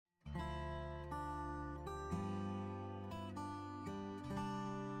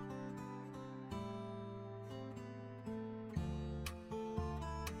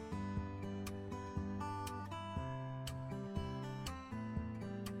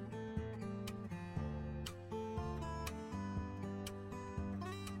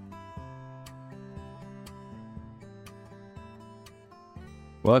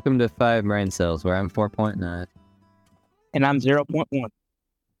Welcome to 5 Brain Cells, where I'm 4.9. And I'm 0.1.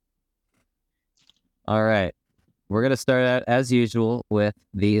 All right. We're going to start out, as usual, with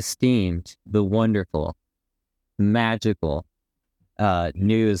the esteemed, the wonderful, magical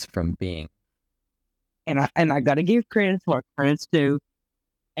news from Bing. And I got to give credit to our credit's due.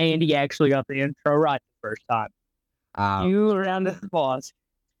 Andy actually got the intro right the first time. Cue a round of applause.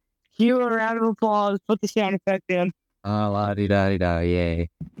 Cue a round of applause. Put the sound effect in. Oh, la-di-da-di-da, yay.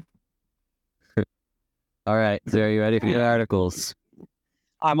 All right, so are you ready for the articles?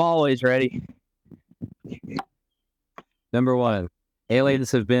 I'm always ready. Number 1,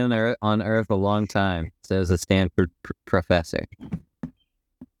 aliens have been on Earth a long time, says a Stanford professor.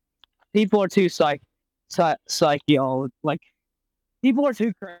 People are too psycho. Like, people are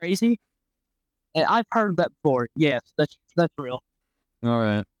too crazy. And I've heard that before. Yes, that's real. All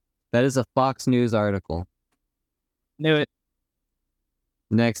right. That is a Fox News article. Knew it.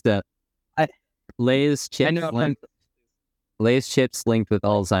 Next up. Lay's chips linked with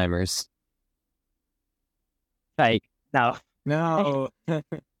Alzheimer's. Fake. No.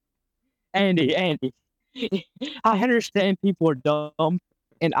 Andy. I understand people are dumb,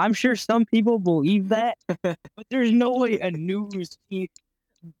 and I'm sure some people believe that, but there's no way a news team,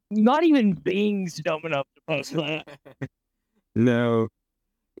 not even Bing's dumb enough to post that. No.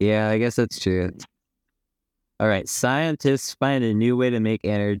 Yeah, I guess that's true. All right. Scientists find a new way to make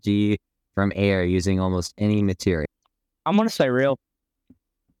energy from air using almost any material. I'm going to say real.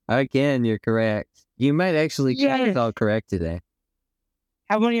 Again, you're correct. You might actually get it all correct today.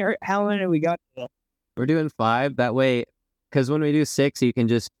 How many have we got today? We're doing 5. That way, because when we do 6, you can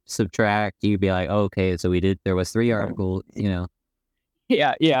just subtract. You'd be like, oh, okay, so there was 3 articles, you know.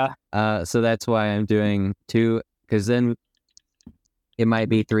 Yeah. So that's why I'm doing 2, because then it might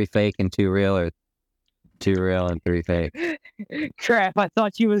be 3 fake and 2 real, or 2 real and 3 fake. Crap, I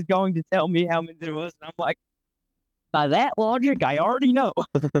thought you was going to tell me how many there was, and I'm like, by that logic, I already know.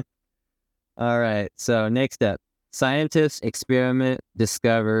 All right, so next up. Scientists experiment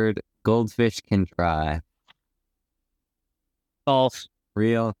discovered goldfish can fly. False.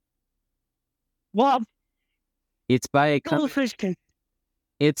 Real. Well, it's by a goldfish can.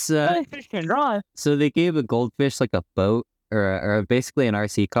 Goldfish can drive. So they gave a goldfish like a boat or basically an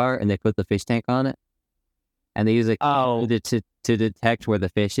RC car, and they put the fish tank on it, and they use it to detect where the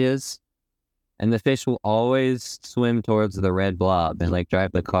fish is, and the fish will always swim towards the red blob and like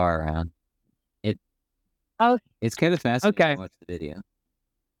drive the car around. It's kind of fascinating to watch the video.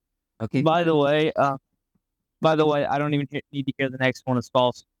 Okay. By the way, I don't even need to hear the next one is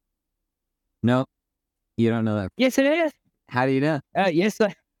false. No, you don't know that. Yes, it is. How do you know? Yes.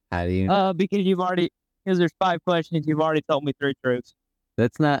 How do you know? Because there's 5 questions. You've already told me 3 truths.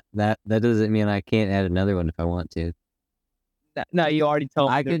 That's not that. That doesn't mean I can't add another one if I want to. No, you already told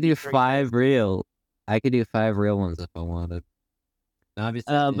me. I could do 5 real. I could do 5 real ones if I wanted.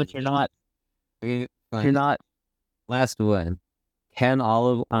 Obviously. But you're not. Okay, fine. You're not. Last one. Can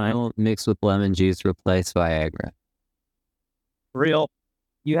olive oil mixed with lemon juice replace Viagra? Real.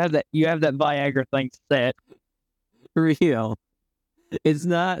 You have that Viagra thing set. Real. It's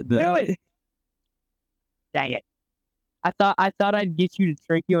not though. Do it. Dang it. I thought I'd get you to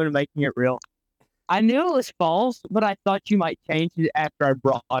trick you into making it real. I knew it was false, but I thought you might change it after I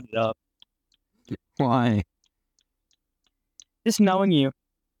brought it up. Why? Just knowing you.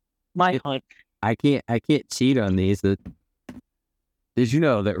 My hunch. I can't cheat on these. Did you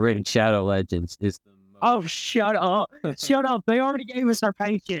know that Raid Shadow Legends is the most... Oh, shut up. Shut up. They already gave us our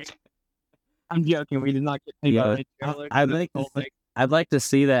paycheck. I'm joking. We did not get paid by Raid. I'd like to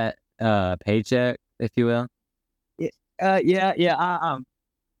see that paycheck, if you will. Yeah.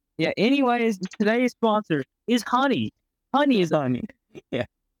 Anyways, today's sponsor is Honey. Honey is Honey. Yeah.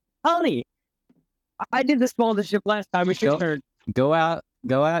 Honey. I did the sponsorship last time. It's your turn. Go out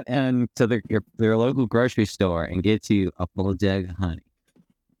and to their local grocery store and get you a full jug of honey.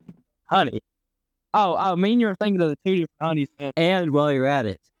 Honey. Oh, I mean you're thinking of the 2 different honeys. And while you're at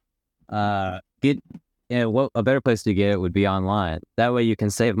it, a better place to get it would be online. That way you can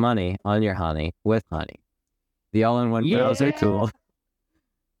save money on your honey with Honey. The all-in-one browser tool.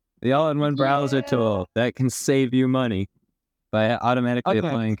 The all-in-one browser tool that can save you money by automatically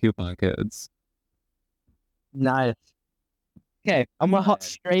applying coupon codes. Nice. Okay, I'm going to hop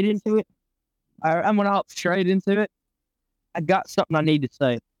straight into it. I got something I need to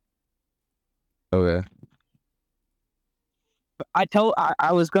say. Okay. I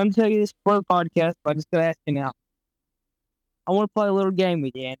was going to tell you this for the podcast, but I'm just going to ask you now. I want to play a little game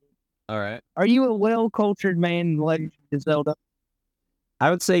with you, Andy. All right. Are you a well-cultured man in Legend of Zelda? I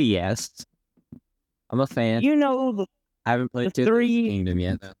would say yes. I'm a fan. You know I haven't played The Tears of the three- Kingdom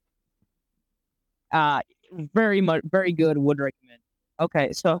yet, though. Very good. Would recommend.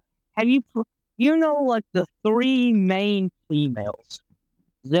 Okay, so have you like the three main females,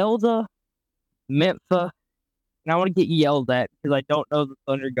 Zelda, Mipha, and I want to get yelled at because I don't know the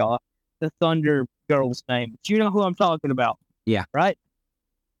Thunder Girl's name. But you know who I'm talking about? Yeah. Right.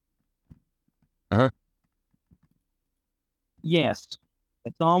 Uh-huh. Yes,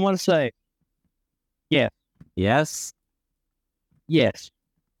 that's all I want to say. Yes. Yes? Yes.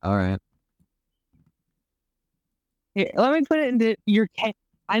 All right. Here, let me put it into your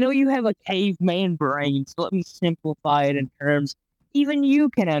I know you have a caveman brain, so let me simplify it in terms even you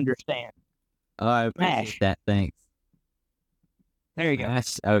can understand. Oh, I appreciate Mash. that. Thanks. There you go.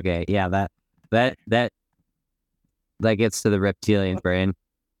 Mash? Okay, yeah, that gets to the reptilian brain.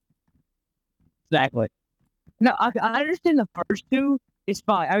 Exactly. No, I understand the first two. It's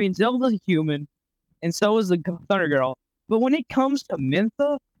fine. I mean, Zelda's a human, and so is the Thunder Girl. But when it comes to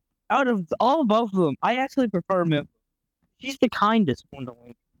Mintha, out of both of them, I actually prefer Mintha. She's the kindest one to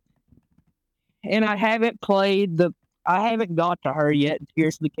Link. And I haven't got to her yet in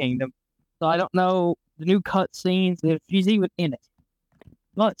Tears of the Kingdom, so I don't know the new cutscenes if she's even in it.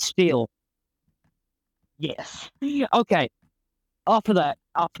 But still, yes. Okay. Off of that,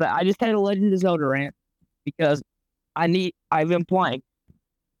 I just had a Legend of Zelda rant because I've been playing.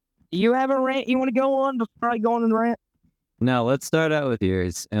 Do you have a rant you want to go on before I go on the rant? No, let's start out with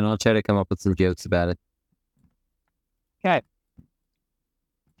yours, and I'll try to come up with some jokes about it. Okay.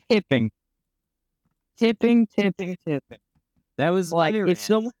 Tipping. That was Like, my it's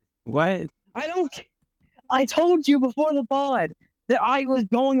rant. so... What? I told you before the pod that I was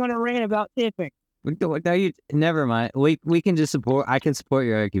going on a rant about tipping. No, never mind. We can just support. I can support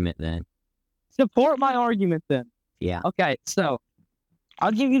your argument then. Support my argument then. Yeah. Okay, so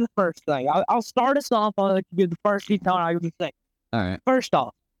I'll give you the first thing. I'll start us off. I'll let you give the first detail I was saying. All right. First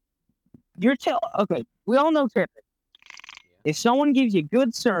off, okay, we all know tipping. If someone gives you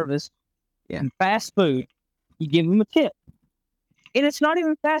good service and fast food, you give them a tip. And it's not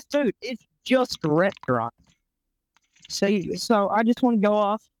even fast food. It's just a restaurant. So I just want to go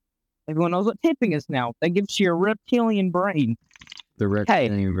off. Everyone knows what tipping is now. That gives you a reptilian brain. The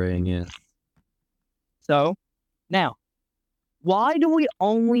reptilian brain, yes. So, now, why do we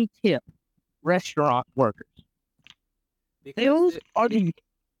only tip restaurant workers? They are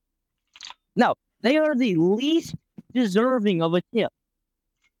the least deserving of a tip.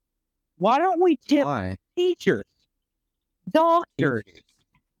 Why don't we tip teachers, doctors?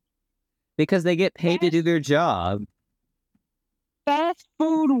 Because they get paid to do their job. Fast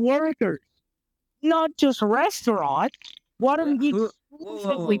food workers, not just restaurants. Why don't we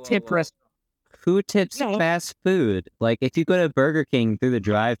exclusively tip restaurants? Who tips fast food? Like, if you go to Burger King through the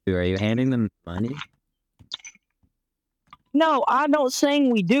drive-thru, are you handing them money? No, I'm not saying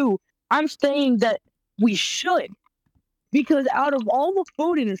we do. I'm saying that we should. Because out of all the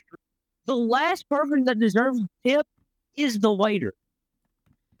food industry, the last person that deserves a tip is the waiter.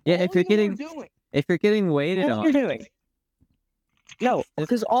 Yeah, if you're getting waited on. All you're doing. No,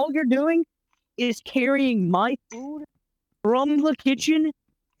 because all you're doing is carrying my food from the kitchen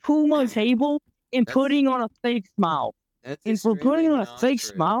to my table and putting on a fake smile. And for putting on a fake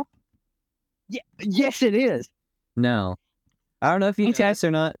smile, yes, it is. No. I don't know if you guys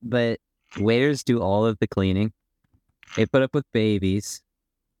or not, but waiters do all of the cleaning. They put up with babies.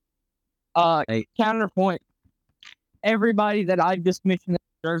 Counterpoint. Everybody that I just mentioned that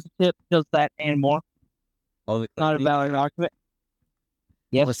deserves a tip does that and more. Not a valid argument.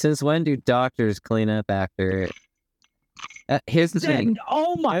 Yes. Well, since when do doctors clean up after? Here's the thing.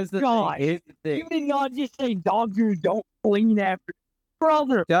 Oh my God! Here's the thing. You did not just say doctors don't clean after,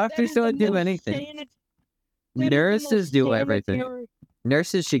 brother. Doctors don't do anything. Nurses do everything.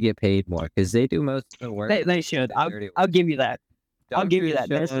 Nurses should get paid more because they do most of the work. They should. I'll give you that. I'll give you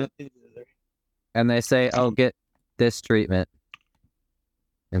that. And they say, "Oh, get this treatment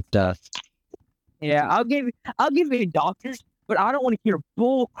and stuff." Yeah, I'll give you doctors, but I don't want to hear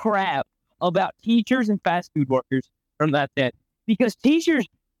bull crap about teachers and fast food workers from that because teachers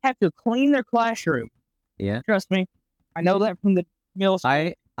have to clean their classroom. Yeah, trust me, I know that from the middle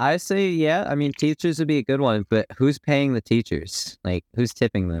school. I say I mean, teachers would be a good one, but who's paying the teachers? Like, who's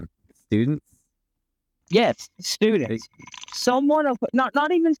tipping them? Students? Yes, students. Someone,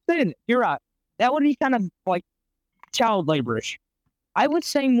 not even students. You're right. That would be kind of like child laborish. I would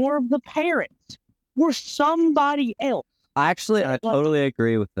say more of the parents or somebody else. Actually, I totally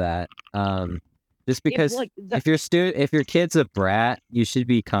agree with that. Just because if your kid's a brat, you should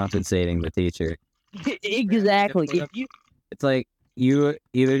be compensating the teacher. Exactly. It's like you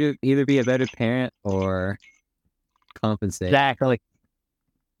either be a better parent or compensate. Exactly.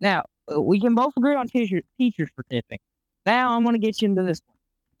 Now, we can both agree on teachers for tipping. Now, I'm going to get you into this one.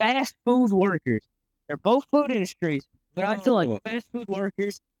 Fast food workers. They're both food industries, but I feel like fast food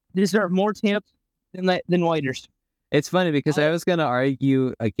workers deserve more tips than waiters. It's funny because I was going to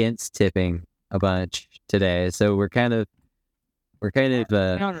argue against tipping a bunch today, so we're kind of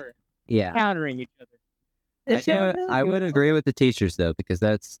countering each other. I would agree with the teachers though, because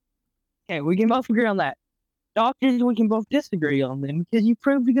that's okay. We can both agree on that. Doctors, we can both disagree on them because you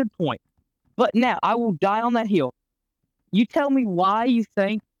proved a good point. But now I will die on that hill. You tell me why you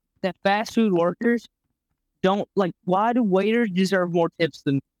think that fast food workers don't why do waiters deserve more tips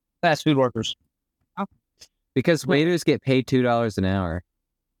than fast food workers? Because waiters get paid $2 an hour.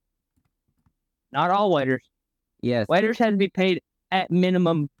 Not all waiters. Yes. Waiters have to be paid at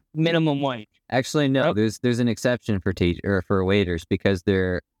minimum wage. Actually, no. Nope. There's an exception for waiters because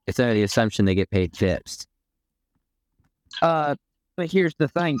it's under the assumption they get paid tips. But here's the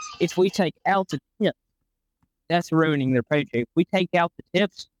thing: if we take out the tips, that's ruining their paycheck. If we take out the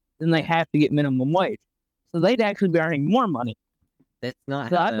tips, then they have to get minimum wage, so they'd actually be earning more money. That's not.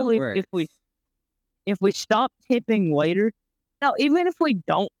 So how I that believe works. if we stop tipping waiters, now even if we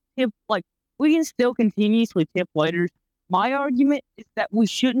don't tip, we can still continuously tip waiters. My argument is that we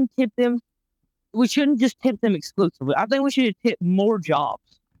shouldn't tip them. We shouldn't just tip them exclusively. I think we should tip more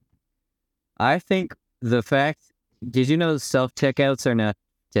jobs. I think the fact. Did you know self-checkouts are now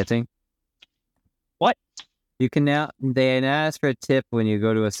tipping? What? They now ask for a tip when you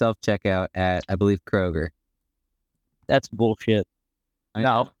go to a self-checkout at, I believe, Kroger. That's bullshit.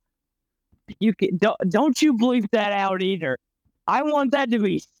 No. You can, don't you believe that out either. I want that to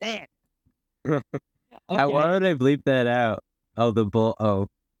be said. Okay. Why would I bleep that out? Oh, because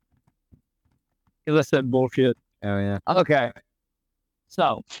I said bullshit. Oh, yeah. Okay.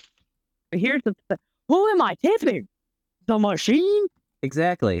 So, here's the thing. Who am I tipping? The machine?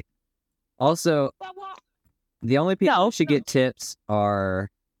 Exactly. Also, the only people who should get tips are...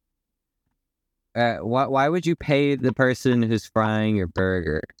 why would you pay the person who's frying your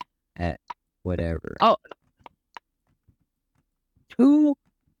burger at whatever? Oh.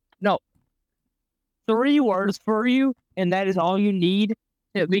 3 words for you, and that is all you need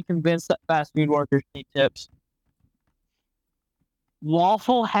to be convinced that fast food workers need tips.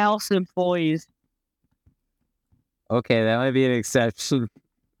 Waffle House employees. Okay, that might be an exception.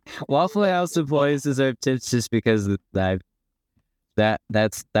 Waffle House employees deserve tips just because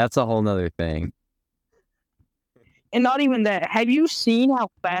that's a whole nother thing. And not even that. Have you seen how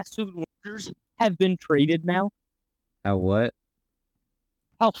fast food workers have been treated now? How what?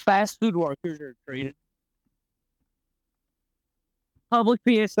 How fast food workers are treated. Public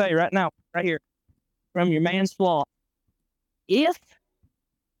PSA right now, right here, from your man Slaw. If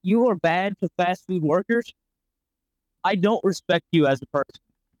you are bad to fast food workers, I don't respect you as a person.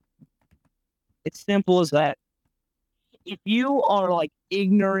 It's simple as that. If you are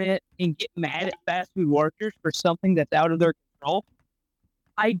ignorant and get mad at fast food workers for something that's out of their control,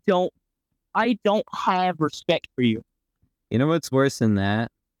 I don't have respect for you. You know what's worse than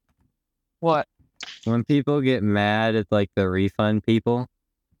that? What? When people get mad at the refund people.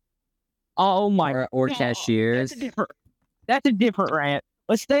 Oh my! Or cashiers. That's a different rant.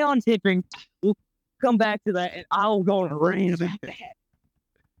 Let's stay on tipping. We'll come back to that, and I'll go on a rant about that.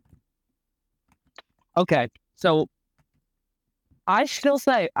 Okay, so I still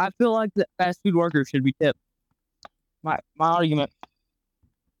say I feel like the fast food workers should be tipped. My argument.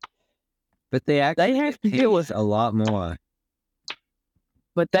 But they have to deal with a lot more.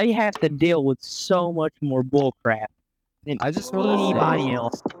 But they have to deal with so much more bullcrap than anybody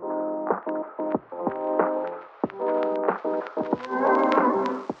else.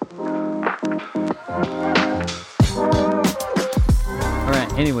 All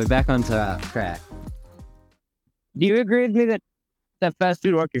right. Anyway, back on track. Do you agree with me that fast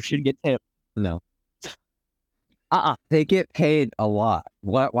food workers should get tipped? No. They get paid a lot.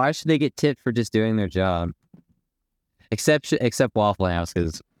 Why should they get tipped for just doing their job? Except Waffle House,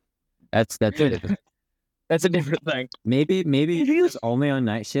 because that's it. That's a different thing. Maybe it's only on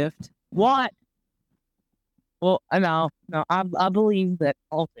night shift. What? Well, no. I believe that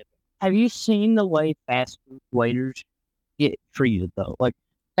all tipping. Have you seen the way fast food waiters get treated though?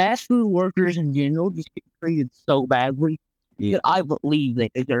 Fast food workers in general just get treated so badly that I believe they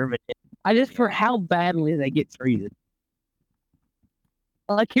deserve it. For how badly they get treated.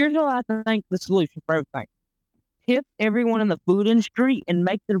 Here's what I think the solution for everything: tip everyone in the food industry and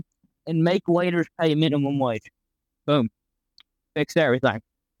make waiters pay minimum wage. Boom, fix everything.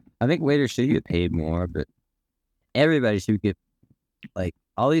 I think waiters should get paid more, but everybody should get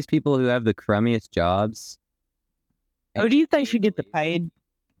all these people who have the crummiest jobs. Who do you think should get the paid?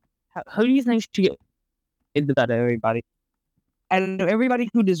 Who do you think should get paid out of everybody? And everybody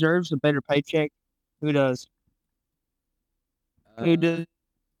who deserves a better paycheck, who does? Who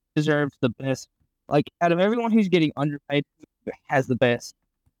deserves the best? Like, out of everyone who's getting underpaid, who has the best?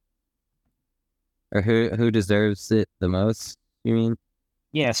 Or who deserves it the most, you mean?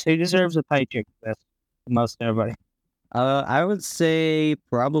 Yes, who deserves a paycheck the best? Most everybody. I would say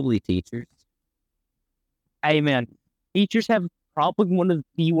probably teachers. Amen. Teachers have probably one of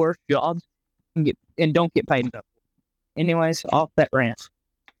the worst jobs and don't get paid enough. Anyways, off that rant.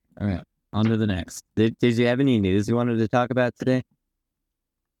 All right, on to the next. Did you have any news you wanted to talk about today?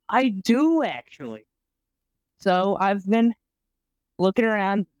 I do, actually. So I've been looking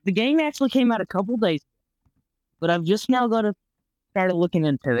around. The game actually came out a couple days ago, but I've just now started looking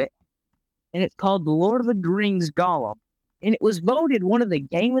into it. And it's called The Lord of the Rings Gollum. And it was voted one of the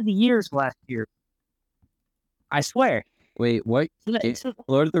Game of the Years last year. I swear. Wait, what?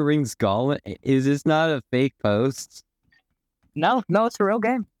 Lord of the Rings Gollum? Is this not a fake post? No, it's a real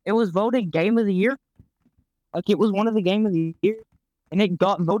game. It was voted Game of the Year. Like, it was one of the Game of the Year. And it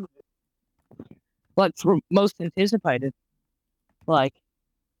got voted. Like, for most anticipated. Like,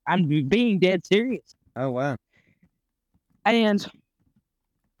 I'm being dead serious. Oh, wow.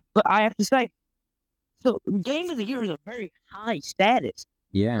 But I have to say, so Game of the Year is a very high status.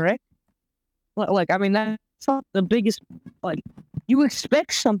 Yeah. Correct? Like, I mean, that's not the biggest, like, you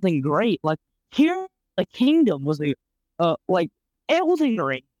expect something great. Like, here, the Kingdom was like, Elden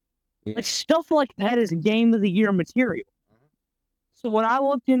Ring. Yeah. Like, stuff like that is Game of the Year material. So when I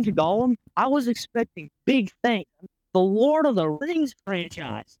looked into Gollum, I was expecting big things. The Lord of the Rings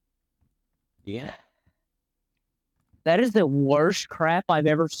franchise. Yeah. That is the worst crap I've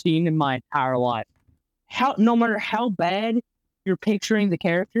ever seen in my entire life. No matter how bad you're picturing the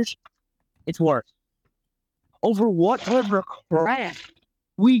characters, it's worse. Over whatever crap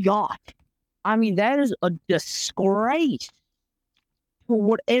we got. I mean, that is a disgrace for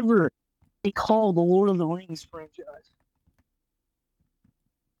whatever they call the Lord of the Rings franchise.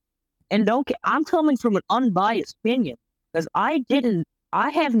 And I'm coming from an unbiased opinion, because I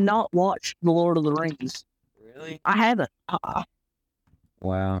have not watched the Lord of the Rings. Really? I haven't.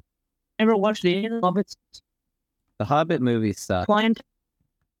 Wow. Never watched any of the Hobbits. The Hobbit movies suck. Planned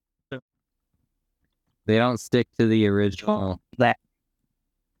They don't stick to the original. that.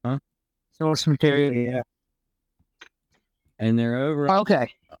 Huh? Source material, yeah. And they're over.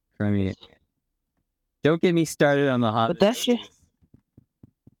 Okay. I mean, don't get me started on the Hobbit. But that's just.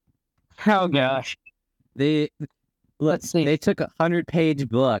 Oh gosh. Let's see. They took 100-page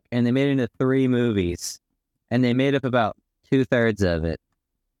book and they made it into 3 movies, and they made up about 2/3 of it.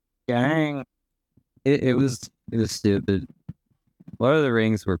 Dang. It was stupid. Lord of the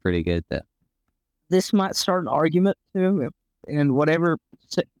Rings were pretty good though. This might start an argument too, and whatever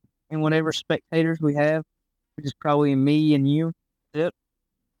spectators we have, which is probably me and you. Yep.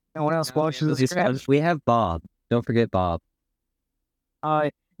 No one else watches this crap. We have Bob. Don't forget Bob.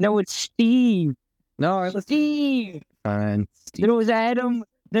 No, it's Steve. No, Steve. Fine. Steve. There was Adam.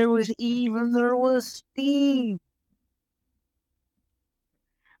 There was Eve, and there was Steve.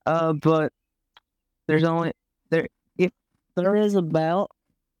 But there's only if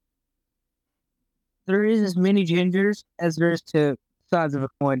there is as many gingers as there is to sides of a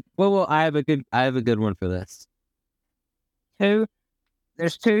coin. Well, I have a good one for this.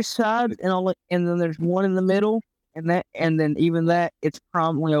 There's 2 sides, and then there's one in the middle, and then even that, it's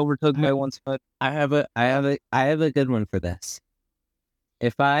promptly overtook by one side. I have a good one for this.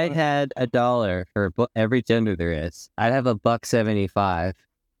 If I had $1 for every gender there is, I'd have $1.75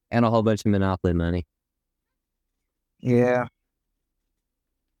 and a whole bunch of Monopoly money. Yeah.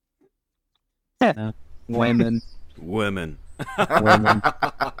 Women. Women. We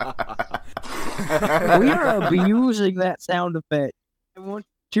are abusing that sound effect. I want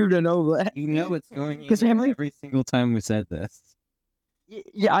you to know that. You know it's going in every single time we said this.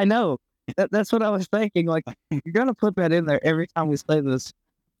 Yeah, I know. That's what I was thinking. Like, you're gonna put that in there every time we say this.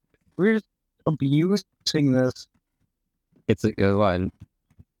 We're just abusing this. It's a good one.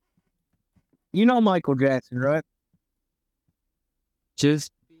 You know Michael Jackson, right?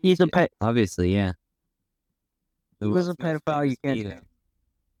 He's a pet. Obviously, yeah. He was a pedophile. You can't change.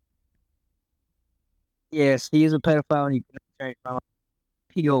 Yes, he is a pedophile, and you can't change from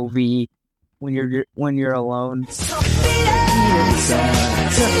POV when you're alone.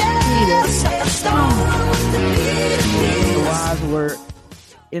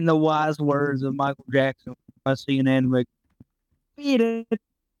 In the wise words of Michael Jackson, I see an anime. Beat it,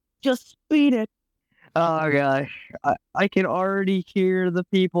 just beat it. Oh gosh, I can already hear the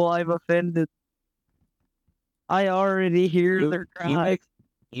people I've offended. I already hear their cries.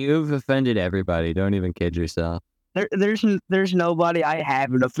 You've offended everybody. Don't even kid yourself. There's nobody I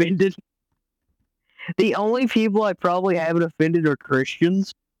haven't offended. The only people I probably haven't offended are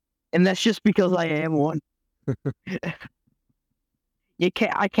Christians, and that's just because I am one.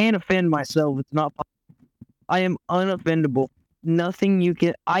 I can't offend myself. It's not possible. I am unoffendable. Nothing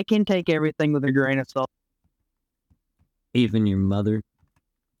I can take everything with a grain of salt. Even your mother.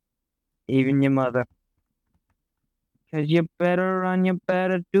 Even your mother. 'Cause you better run, you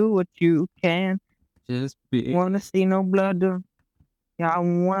better do what you can. Just be. Wanna see no blood? I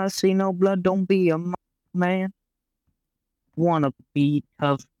wanna see no blood. Don't be a man. Wanna be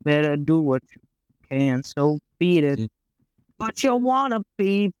tough? Better do what you can. So beat it. But you wanna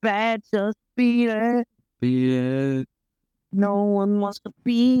be bad? Just beat it. Beat it. No one wants to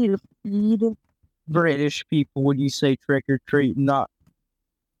beat it. British people, when you say trick or treat, not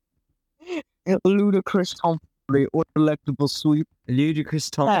ludicrous tomfoolery or delectable sweet. Ludicrous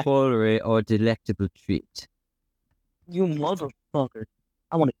tomfoolery or delectable treat. You motherfucker!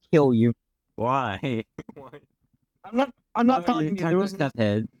 I want to kill you. Why? I'm not talking to you. There was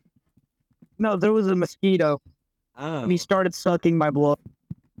head. No, there was a mosquito. Oh. And he started sucking my blood.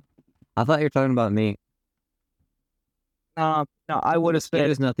 I thought you were talking about me. No, I would have said.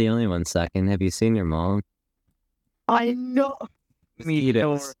 Mosquito's not the only one sucking. Have you seen your mom? I know.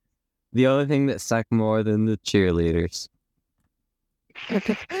 Mosquitoes. The only thing that suck more than the cheerleaders.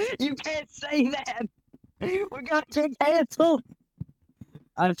 You can't say that. We got to cancelled.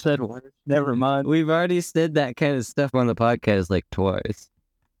 I've said words. Never mind. We've already said that kind of stuff on the podcast like twice.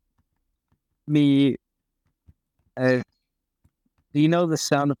 Do you know the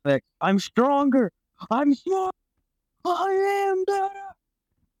sound effect? I'm stronger. I'm smart. I am better.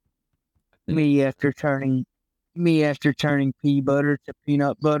 Me after turning pea butter to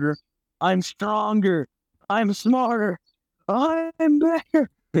peanut butter. I'm stronger. I'm smarter. I'm better.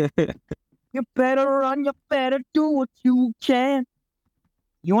 You better run. You better do what you can.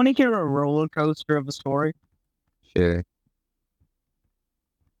 You want to hear a roller coaster of a story? Sure.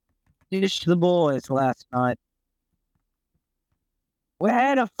 Dish the boys last night. We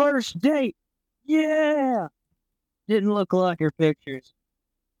had a first date. Yeah. Didn't look like her pictures.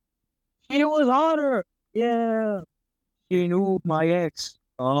 She was hotter. Yeah. She knew my ex.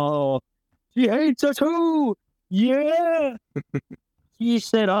 Oh. She hates us too. Yeah. She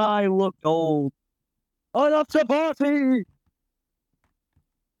said I looked old. Enough the party.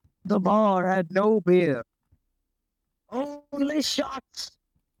 The bar had no beer. Only shots.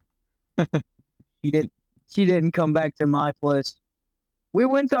 She didn't come back to my place. We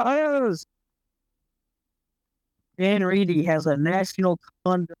went to hers. Dan Reedy has a national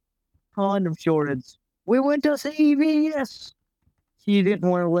condom shortage. We went to CVS. She didn't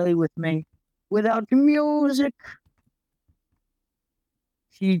want to lay with me without music.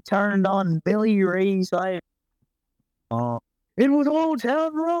 She turned on Billy Ray's It was Old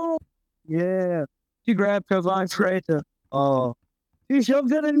Town Road. Yeah. She grabbed her vibrator. Oh. She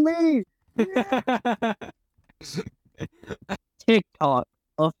shoved it in me. Yeah. TikTok,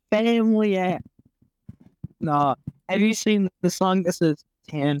 a family app. Nah. Have you seen the song that says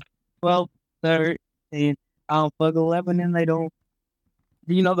 10, 12, 13, I'll fuck 11 and they don't?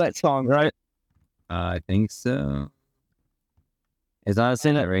 Do you know that song, right? I think so. It's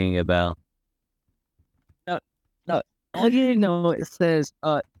honestly not ringing a bell. No. I didn't know it says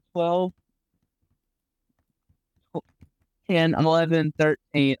 12, 10, 11,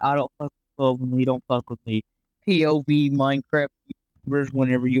 13. I don't fuck with 12 when you don't fuck with me. POV Minecraft viewers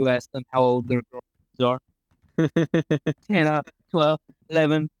whenever you ask them how old their girls are. 10, 12,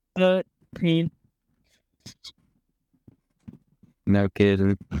 11, 13. No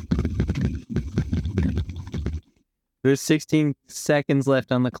kidding. There's 16 seconds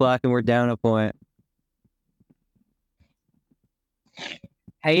left on the clock and we're down a point.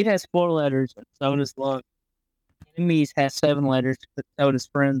 Hate has 4 letters, but so does love. Enemies has 7 letters, but so does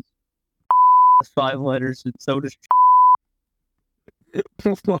friends. Has 5 letters, and so does.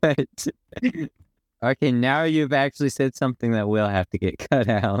 What? Okay, now you've actually said something that will have to get cut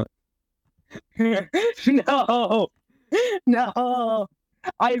out. No.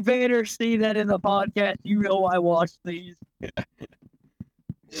 I better see that in the podcast. You know I watch these.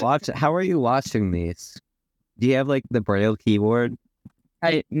 How are you watching these? Do you have like the Braille keyboard?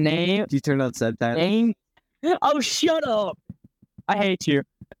 Hey, name. Do you turn on subtitles? Name. Oh, shut up! I hate you.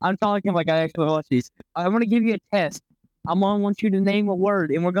 I'm talking like I actually watch these. I'm gonna give you a test. I'm gonna want you to name a word,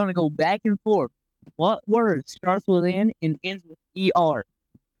 and we're gonna go back and forth. What word starts with N and ends with ER?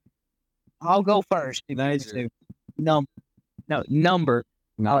 I'll go first. Nice. Number.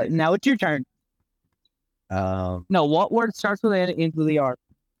 No. Now it's your turn. No, what word starts with N and ends with ER?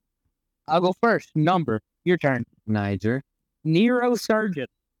 I'll go first. Number. Your turn. Niger. Neurosurgeon.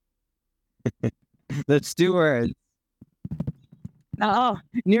 That's 2 words.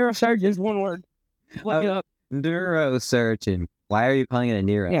 Neurosurgeon's 1 word. Look it up. Neurosurgeon. Why are you calling it a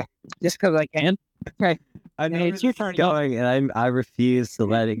neuro? Yeah. Just because I can. Okay. I know it's your turn. going, and I refuse to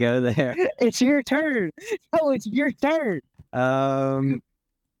let it go there. It's your turn. Oh, it's your turn.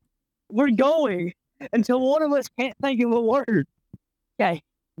 We're going until one of us can't think of a word. Okay.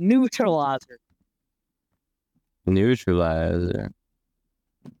 Neutralizer. Neutralizer.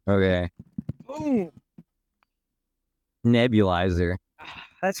 Okay. Boom. Nebulizer.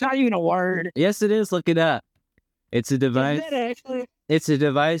 That's not even a word. Yes, it is. Look it up. It's a device. Is that actually? It's a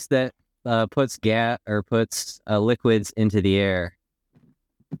device that puts gas or puts liquids into the air.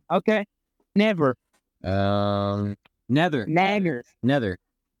 Okay. Never. Nether. Nagger. Nether.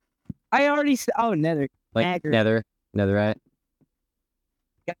 I already said. Oh, nether. Like Nagger. nether. Netherite.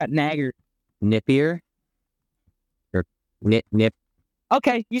 Got nagger. Nippier. Or nip.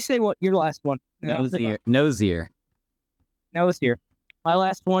 Okay, you say what your last one. Nosier. Nosier. No, it's here. My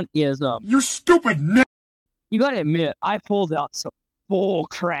last one is You stupid n***. You gotta admit, I pulled out some bull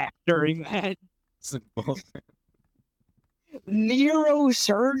crap during that.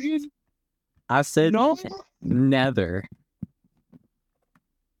 Neurosurgeon? I said No. nether.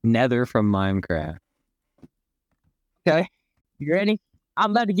 Nether from Minecraft. Okay, you ready?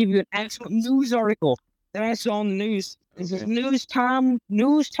 I'm about to give you an actual news article that's on the news. This is news time.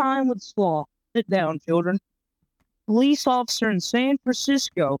 News time with Slaw. Sit down, children. Police officer in San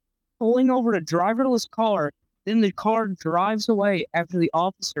Francisco pulling over a driverless car. Then the car drives away after the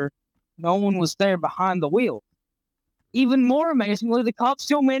officer. No one was there behind the wheel. Even more amazingly, the cop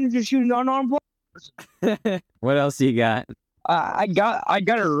still managed to shoot an unarmed person. What else you got? I got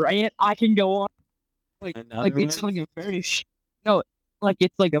a rant I can go on. It's like a very no, like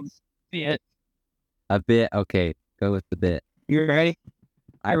it's like a bit. A bit. Okay, go with the bit. You ready?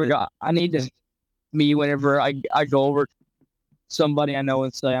 I need to me whenever I go over to somebody I know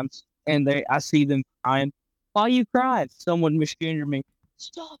and say I see them crying. Why you crying? Someone misgendered me.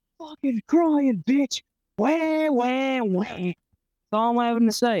 Stop fucking crying, bitch. Wah, wah, wah. That's all I'm having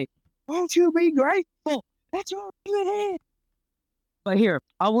to say. Won't you be grateful? That's all you had. But here,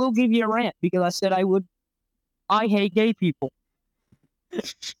 I will give you a rant because I said I would. I hate gay people.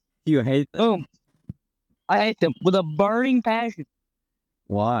 You hate them? Boom. I hate them with a burning passion.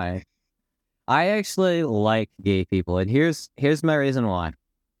 Why? I actually like gay people, and here's my reason why.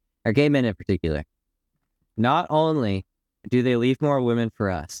 Or gay men in particular. Not only do they leave more women for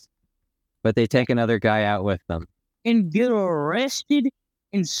us, but they take another guy out with them. And get arrested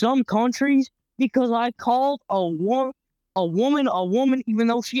in some countries because I called a woman a woman even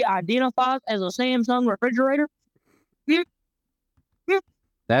though she identifies as a Samsung refrigerator.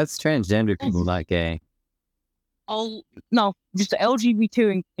 That's transgender people, not gay. Oh no, just the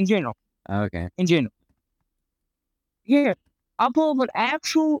LGBT in general. Okay. In general. Yeah. I pull up an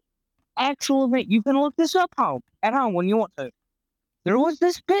actual event. You can look this up at home when you want to. There was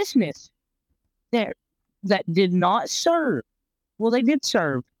this business that did not serve. Well, they did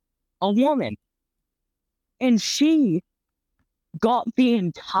serve a woman. And she got the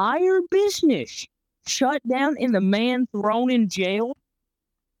entire business shut down and the man thrown in jail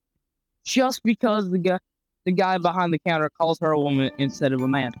just because the guy behind the counter calls her a woman instead of a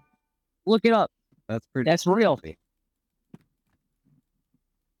man. Look it up. That's real.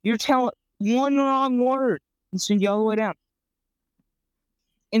 You're telling one wrong word and send you all the way down.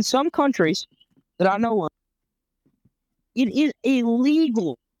 In some countries that I know of, it is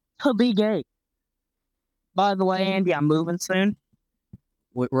illegal to be gay. By the way, Andy, I'm moving soon.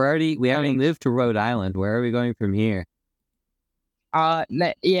 We haven't moved to Rhode Island. Where are we going from here?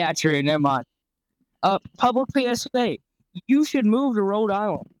 Yeah, true. Never mind. Public PSA. You should move to Rhode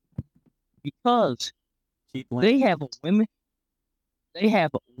Island because they have women. They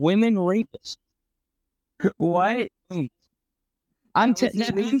have women rapists. What? I'm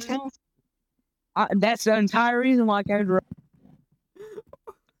telling. That's the entire reason why I came to.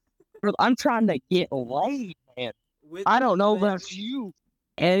 I'm trying to get laid, man. I don't know about you.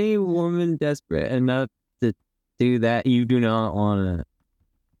 Any woman desperate enough to do that, you do not want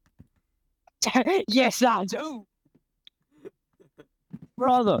to. Yes, I do,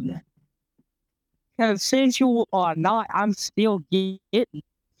 brother. Consensual or not, I'm still getting.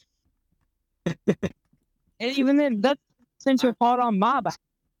 And even then, that's since you're part on my back.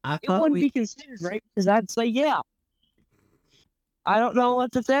 It wouldn't be considered rape because I'd say yeah. I don't know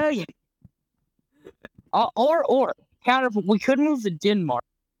what to tell you. Or counter, we could move to Denmark.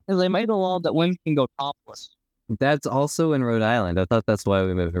 because they made a law that women can go topless. That's also in Rhode Island. I thought that's why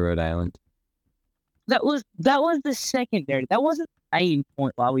we moved to Rhode Island. That was the secondary. That wasn't the main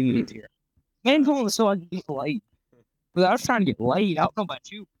point why we moved here. Main point was so I could get laid. But I was trying to get laid. I don't know about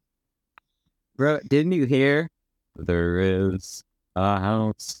you. Bro, didn't you hear? There is a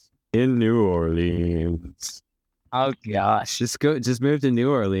house in New Orleans. Oh gosh. Just move to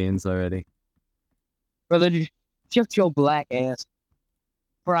New Orleans already. Brother, shut your black ass.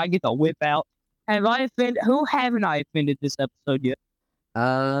 Before I get the whip out. Who haven't I offended this episode yet?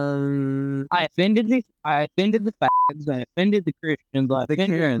 I offended the fags, I offended the Christians,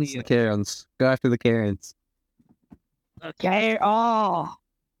 the Karens. Go after the Karens. Okay, I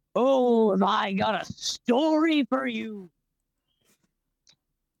got a story for you.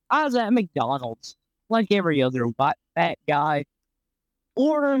 I was at McDonald's, like every other white fat guy,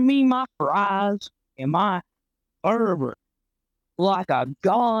 ordering me my fries and my burger, like a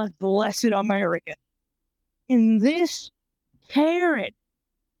God blessed American. And this Karen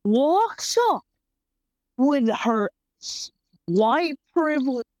walks up with her white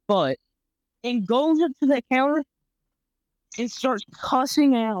privileged butt and goes up to the counter and starts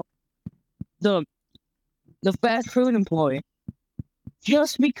cussing out the fast food employee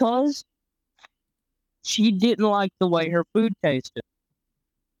just because she didn't like the way her food tasted.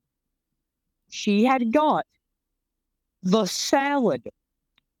 She had got the salad.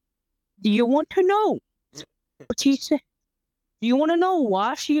 Do you want to know what she said? Do you want to know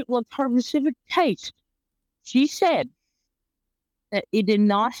why she loved her specific taste? She said that it did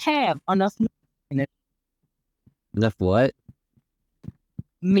not have enough meat in it. Enough what?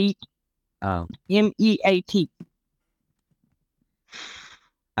 Meat. Oh. M-E-A-T.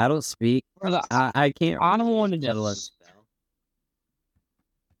 I don't speak. Brother, I can't. I don't want to just.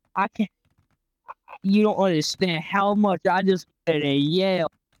 I can't. You don't understand how much I just had to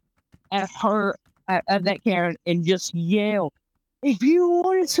yell at her, at that Karen, and just yell. If you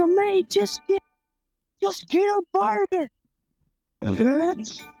wanted some meat, just get a burger.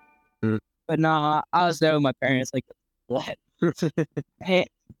 But nah, I was there with my parents, like, what?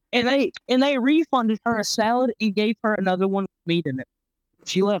 and they refunded her a salad and gave her another one with meat in it.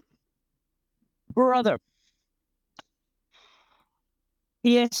 She left. Brother.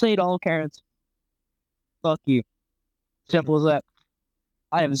 PSA to all Karens. Fuck you. Simple as that.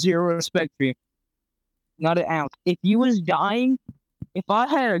 I have zero respect for you. Not an ounce. If you was dying, if I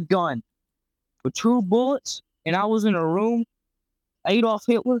had a gun with 2 bullets and I was in a room, Adolf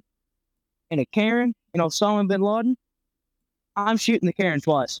Hitler and a Karen and Osama bin Laden, I'm shooting the Karen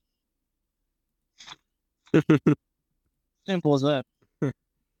twice. Simple as that.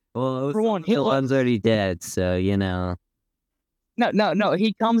 Well, for one, Hitler. One's already dead, so you know. No.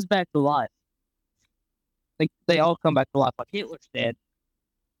 He comes back to life. Like they all come back to life. Like Hitler's dead.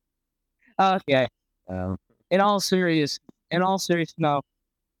 Okay. In all serious, no.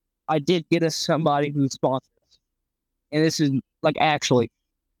 I did get us somebody who sponsors us, and this is like actually.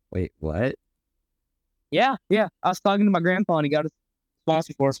 Wait, what? Yeah. I was talking to my grandpa, and he got a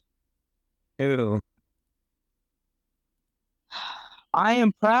sponsor for us. Who? I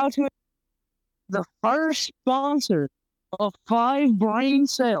am proud to be the first sponsor of 5 brain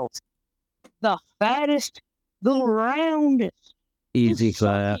cells, the fattest, the roundest, Easy the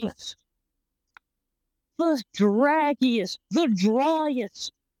clap. suckiest, the draggiest, the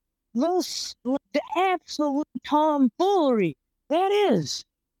driest, the absolute tomfoolery that is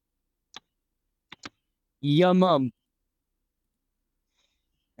your mum.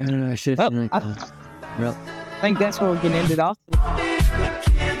 I don't know. I should. I think that's where we can end it off.